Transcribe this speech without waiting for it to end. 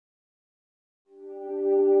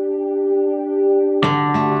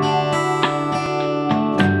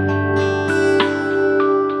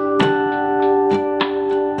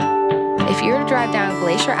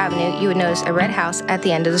Shore Avenue, you would notice a red house at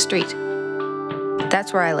the end of the street.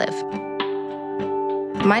 That's where I live.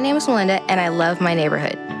 My name is Melinda, and I love my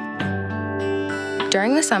neighborhood.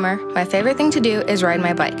 During the summer, my favorite thing to do is ride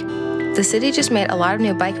my bike. The city just made a lot of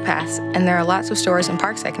new bike paths, and there are lots of stores and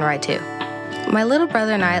parks I can ride to. My little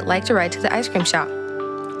brother and I like to ride to the ice cream shop.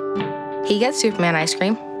 He gets Superman ice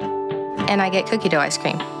cream, and I get cookie dough ice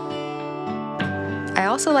cream. I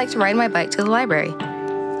also like to ride my bike to the library.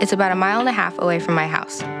 It's about 1.5 miles away from my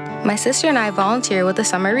house. My sister and I volunteer with the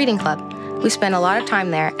Summer Reading Club. We spend a lot of time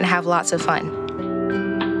there and have lots of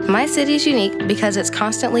fun. My city is unique because it's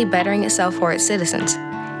constantly bettering itself for its citizens.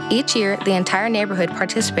 Each year, the entire neighborhood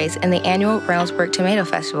participates in the annual Reynoldsburg Tomato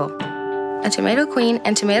Festival. A tomato queen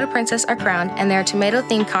and tomato princess are crowned, and there are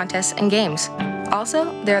tomato-themed contests and games.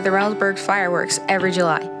 Also, there are the Reynoldsburg fireworks every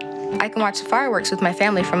July. I can watch the fireworks with my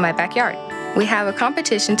family from my backyard. We have a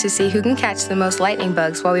competition to see who can catch the most lightning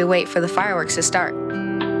bugs while we wait for the fireworks to start.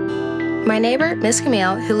 My neighbor, Miss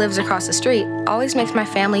Camille, who lives across the street, always makes my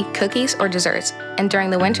family cookies or desserts, and during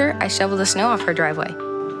the winter, I shovel the snow off her driveway.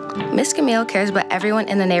 Miss Camille cares about everyone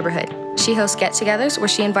in the neighborhood. She hosts get-togethers where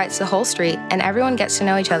she invites the whole street, and everyone gets to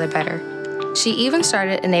know each other better. She even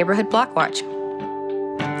started a neighborhood block watch.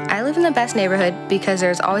 I live in the best neighborhood because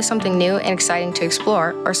there's always something new and exciting to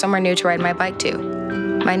explore or somewhere new to ride my bike to.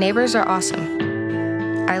 My neighbors are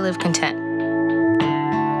awesome. I live content.